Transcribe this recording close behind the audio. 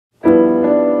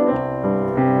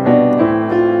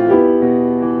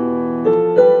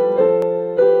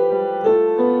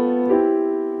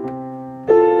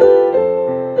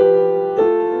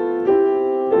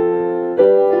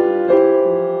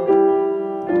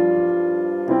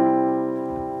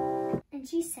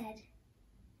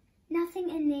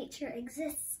nature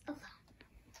exists alone.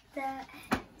 The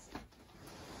end.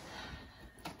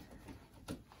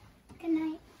 Good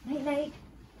night. Night, night.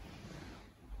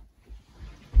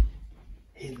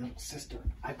 Hey, little sister,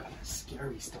 I've got a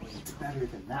scary story. It's better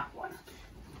than that one.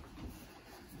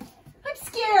 I'm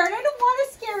scared. I don't want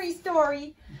a scary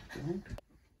story.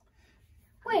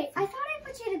 Wait, I thought I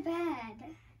put you to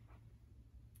bed.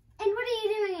 And what are you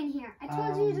doing in here? I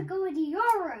told you to go into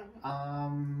your room.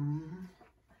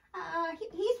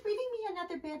 He's reading me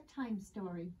another bedtime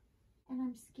story, and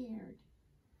I'm scared.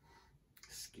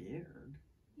 Scared?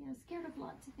 Yeah, scared of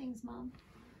lots of things, Mom.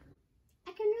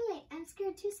 I can relate. I'm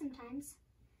scared too sometimes.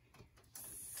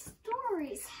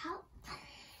 Stories help.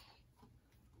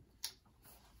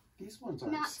 These ones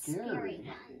aren't Not scary. scary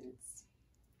ones.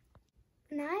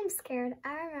 When I'm scared,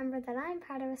 I remember that I'm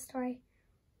part of a story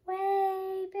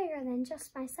way bigger than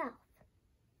just myself.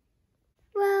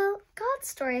 Well, God's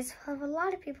stories have a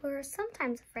lot of people who are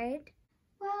sometimes afraid.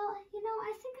 Well, you know,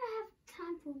 I think I have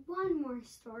time for one more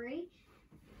story.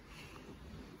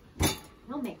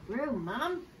 Don't make room,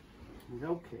 Mom.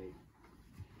 Okay.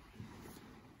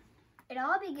 It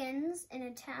all begins in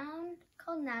a town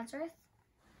called Nazareth,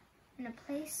 in a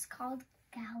place called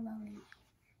Galilee,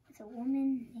 with a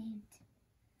woman named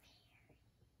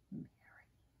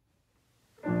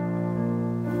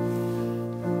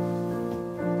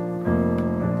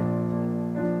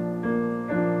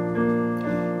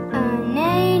An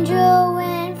angel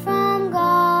went from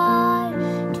God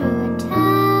to a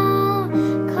town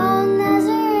called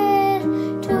Nazareth,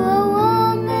 to a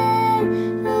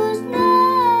woman whose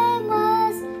name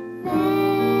was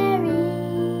Mary.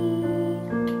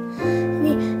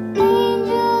 The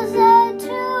angel said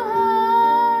to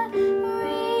her,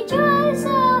 "Rejoice, O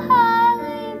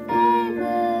highly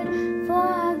favored,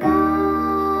 for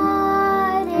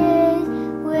God is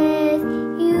with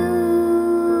you.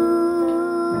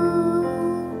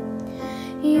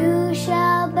 You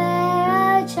shall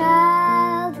bear a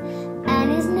child,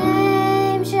 and his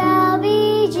name shall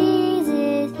be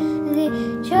Jesus, the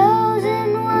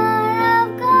chosen one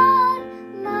of God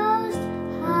Most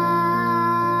High."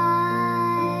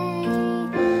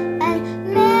 And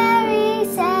Mary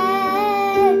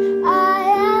said, "I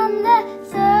am the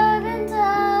servant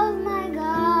of my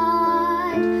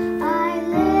God. I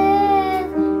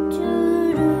live to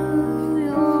do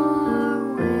your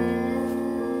will."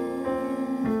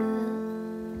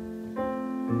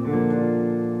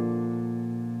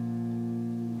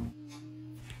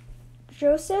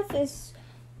 Joseph is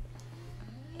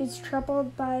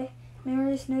troubled by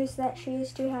Mary's news that she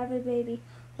is to have a baby.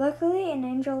 Luckily, an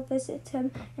angel visits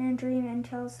him in a dream and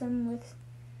tells him with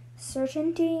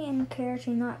certainty and care to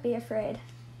not be afraid.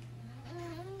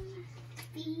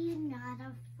 Be not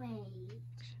afraid.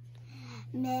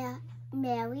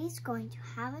 Mary's going to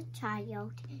have a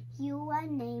child. You will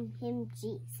name him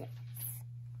Jesus.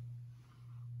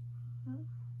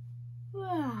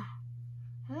 Huh?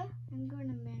 I'm going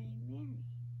to marry Mary.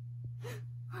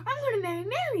 I'm going to marry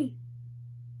Mary.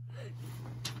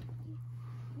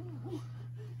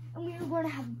 And we're going to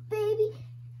have a baby.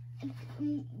 And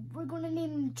we're going to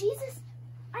name him Jesus.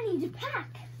 I need to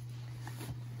pack.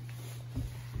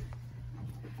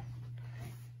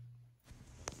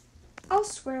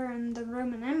 Elsewhere in the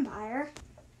Roman Empire,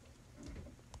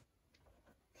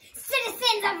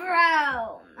 Citizens of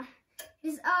Rome, it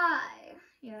is I,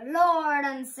 your Lord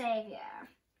and Savior.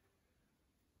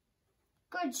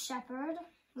 Good Shepherd,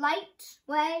 Light,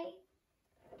 Way,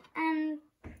 and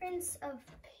Prince of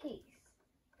Peace.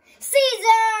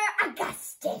 Caesar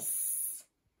Augustus.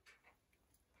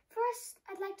 First,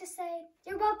 I'd like to say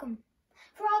you're welcome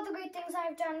for all the great things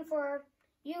I've done for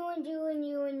you and you and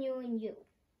you and you and you.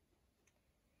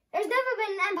 There's never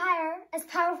been an empire as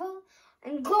powerful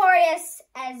and glorious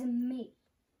as me.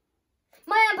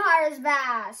 My empire is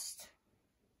vast.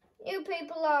 You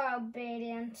people are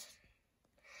obedient.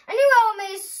 And you owe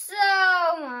me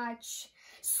so much.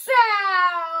 So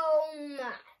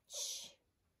much.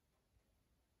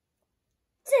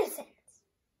 Citizens,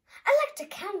 I'd like to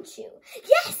count you.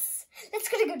 Yes! Let's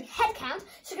get a good head count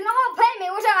so you can all pay me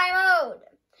what I'm owed.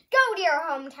 Go to your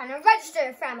hometown and register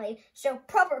your family to show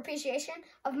proper appreciation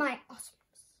of my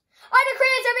awesomeness. I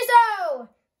decree it to be so!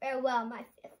 Farewell, my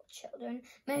faithful children.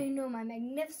 May you know my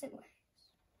magnificent ways.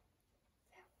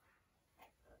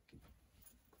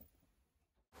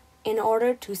 In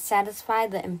order to satisfy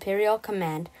the imperial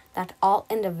command that all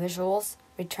individuals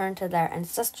return to their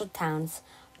ancestral towns,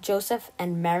 Joseph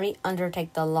and Mary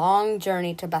undertake the long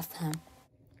journey to Bethlehem.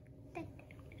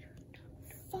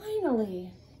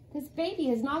 Finally, this baby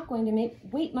is not going to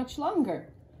wait much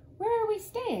longer. Where are we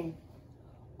staying?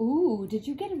 Ooh, did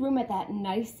you get a room at that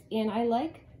nice inn I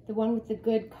like? The one with the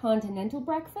good continental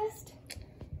breakfast?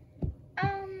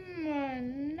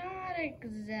 Not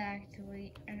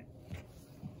exactly.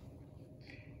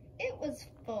 It was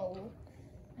full.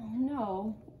 Oh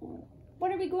no.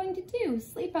 What are we going to do?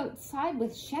 Sleep outside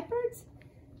with shepherds?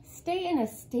 Stay in a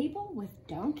stable with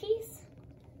donkeys?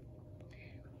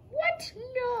 What?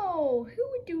 No! Who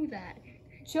would do that?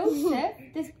 Joseph,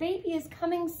 this baby is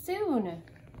coming soon.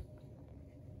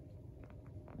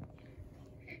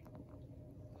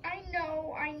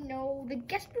 I know. The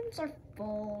guest rooms are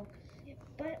full.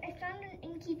 But I found an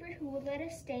innkeeper who will let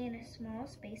us stay in a small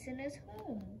space in his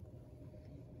home.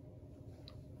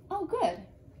 Oh, good.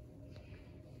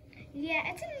 Yeah,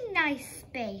 it's a nice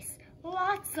space.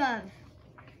 Lots of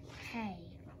hay.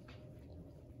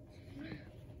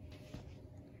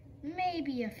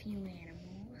 Maybe a few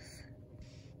animals.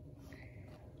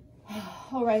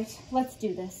 All right, let's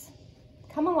do this.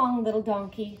 Come along, little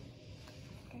donkey.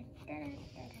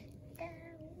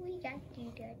 We got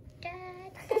you.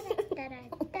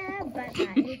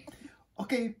 Bye-bye.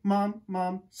 Okay,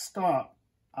 Mom, stop.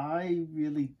 I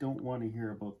really don't want to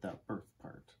hear about that birth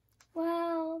part.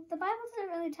 Well, the Bible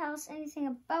doesn't really tell us anything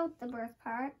about the birth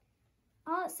part.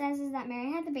 All it says is that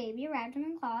Mary had the baby, wrapped him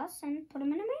in cloths, and put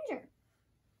him in a manger.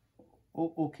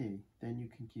 Oh, okay, then you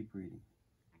can keep reading.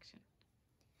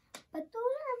 But those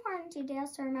are important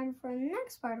details to remember for the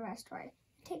next part of our story.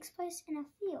 It takes place in a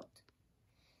field.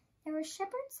 There were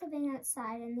shepherds living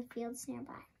outside in the fields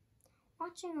nearby,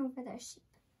 watching over their sheep.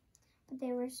 But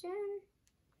they were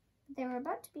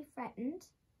about to be threatened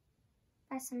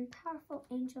by some powerful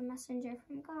angel messenger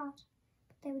from God.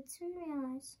 But they would soon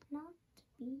realize not to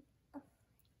be afraid.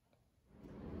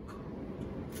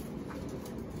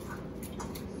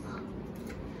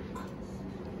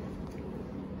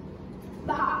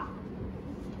 Bah!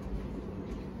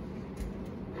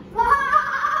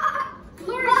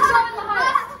 Glory to God in the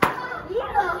highest.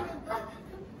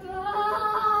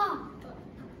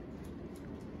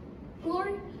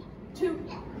 Glory to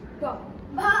God.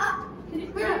 Can you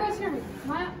guys hear me?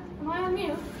 Am I on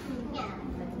mute?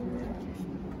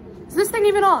 Is this thing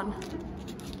even on?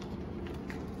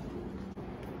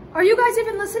 Are you guys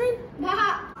even listening?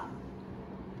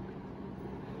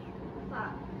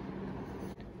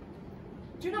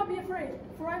 Do not be afraid,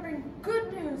 for I bring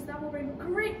good news that will bring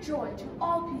great joy to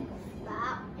all people.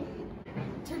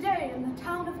 Today, in the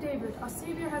town of David, a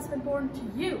Savior has been born to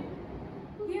you.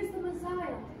 He is the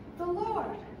Messiah, the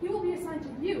Lord. He will be assigned to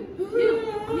you,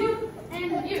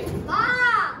 and you.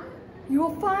 You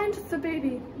will find the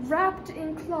baby wrapped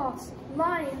in cloths,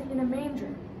 lying in a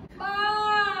manger.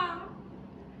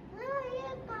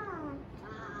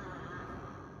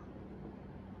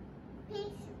 Peace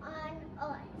on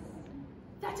us.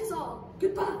 That is all.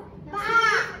 Goodbye.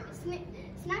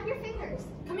 Snap your fingers.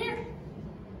 Come here.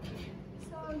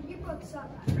 So you both saw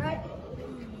that, right?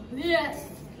 Yes,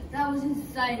 that was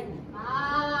exciting.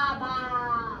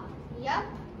 Yep,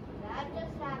 that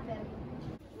just happened.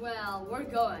 Well, we're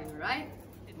going, right?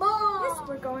 Yes,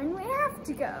 we're going. We have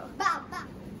to go.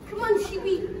 Come on,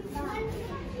 Sheepy. Come on,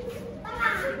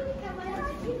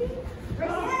 Sheepy.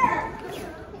 Right here.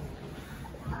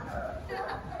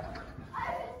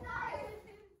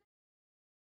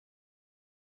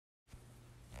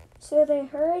 So they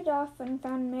hurried off and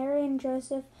found Mary and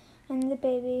Joseph and the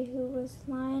baby who was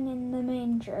lying in the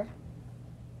manger.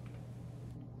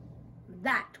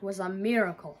 That was a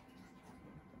miracle.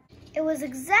 It was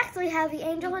exactly how the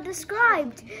angel had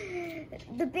described.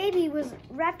 The baby was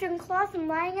wrapped in cloth and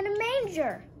lying in a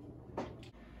manger.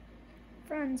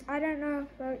 Friends, I don't know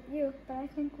about you, but I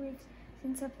think we've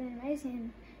seen something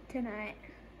amazing tonight.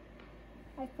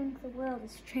 I think the world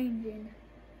is changing.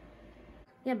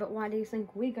 Yeah, but why do you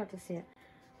think we got to see it?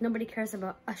 Nobody cares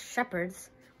about us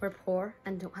shepherds. We're poor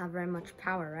and don't have very much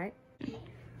power, right?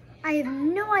 I have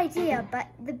no idea, but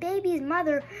the baby's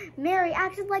mother, Mary,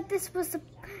 acted like this was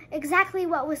exactly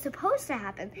what was supposed to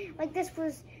happen. Like this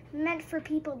was meant for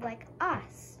people like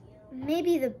us.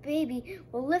 Maybe the baby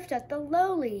will lift up the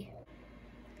lowly.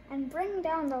 And bring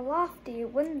down the lofty,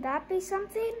 wouldn't that be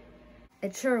something?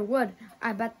 It sure would.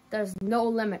 I bet there's no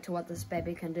limit to what this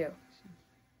baby can do.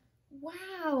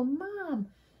 Wow, Mom.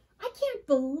 I can't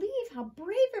believe how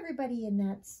brave everybody in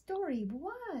that story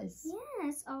was.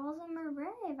 Yes, all of them are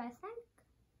brave, I think.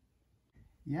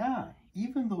 Yeah,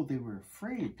 even though they were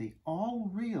afraid, they all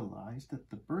realized that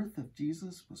the birth of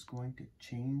Jesus was going to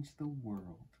change the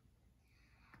world.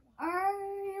 Are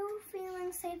you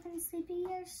feeling safe and sleepy?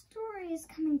 Your story is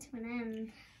coming to an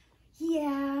end.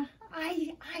 Yeah,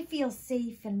 I feel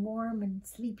safe and warm and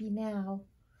sleepy now.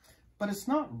 But it's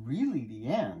not really the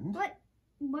end. But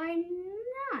why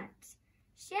not?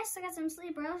 She has to get some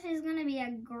sleep or else she's going to be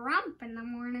a grump in the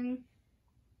morning.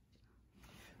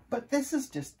 But this is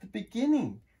just the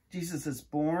beginning. Jesus is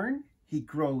born. He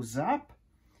grows up.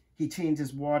 He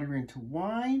changes water into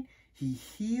wine. He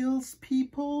heals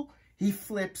people. He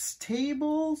flips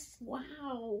tables.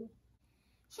 Wow.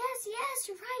 Yes,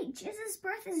 you're right. Jesus'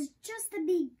 birth is just the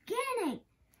beginning.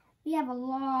 We have a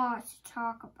lot to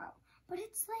talk about, but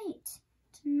it's late.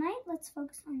 Tonight, let's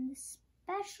focus on this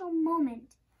special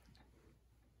moment.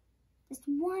 This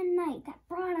one night that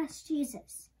brought us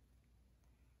Jesus.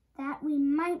 That we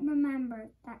might remember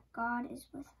that God is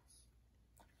with us.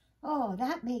 Oh,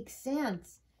 that makes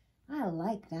sense. I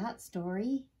like that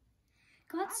story.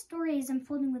 God's story is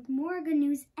unfolding with more good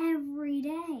news every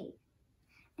day.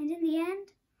 And in the end,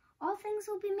 all things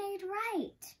will be made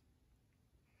right.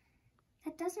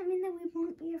 That doesn't mean that we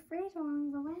won't be afraid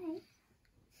along the way.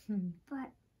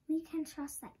 But we can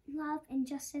trust that love and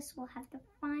justice will have the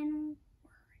final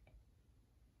word.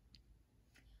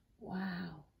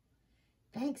 Wow.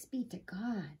 Thanks be to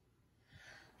God.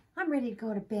 I'm ready to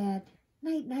go to bed.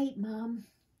 Night, night, Mom.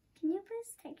 Can you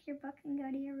please take your book and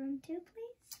go to your room too,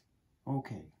 please?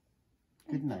 Okay.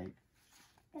 Good night.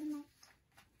 Good night.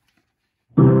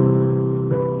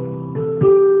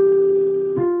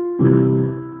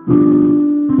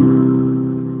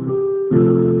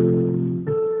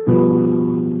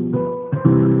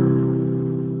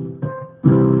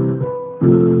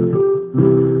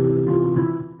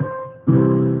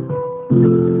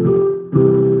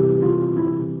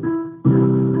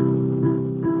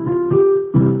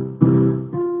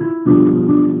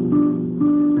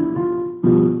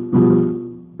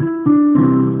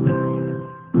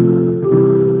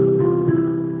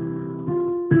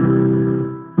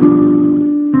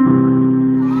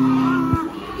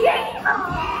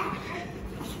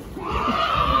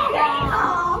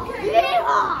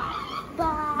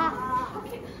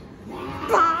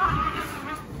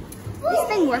 This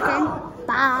thing working?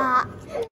 Bah.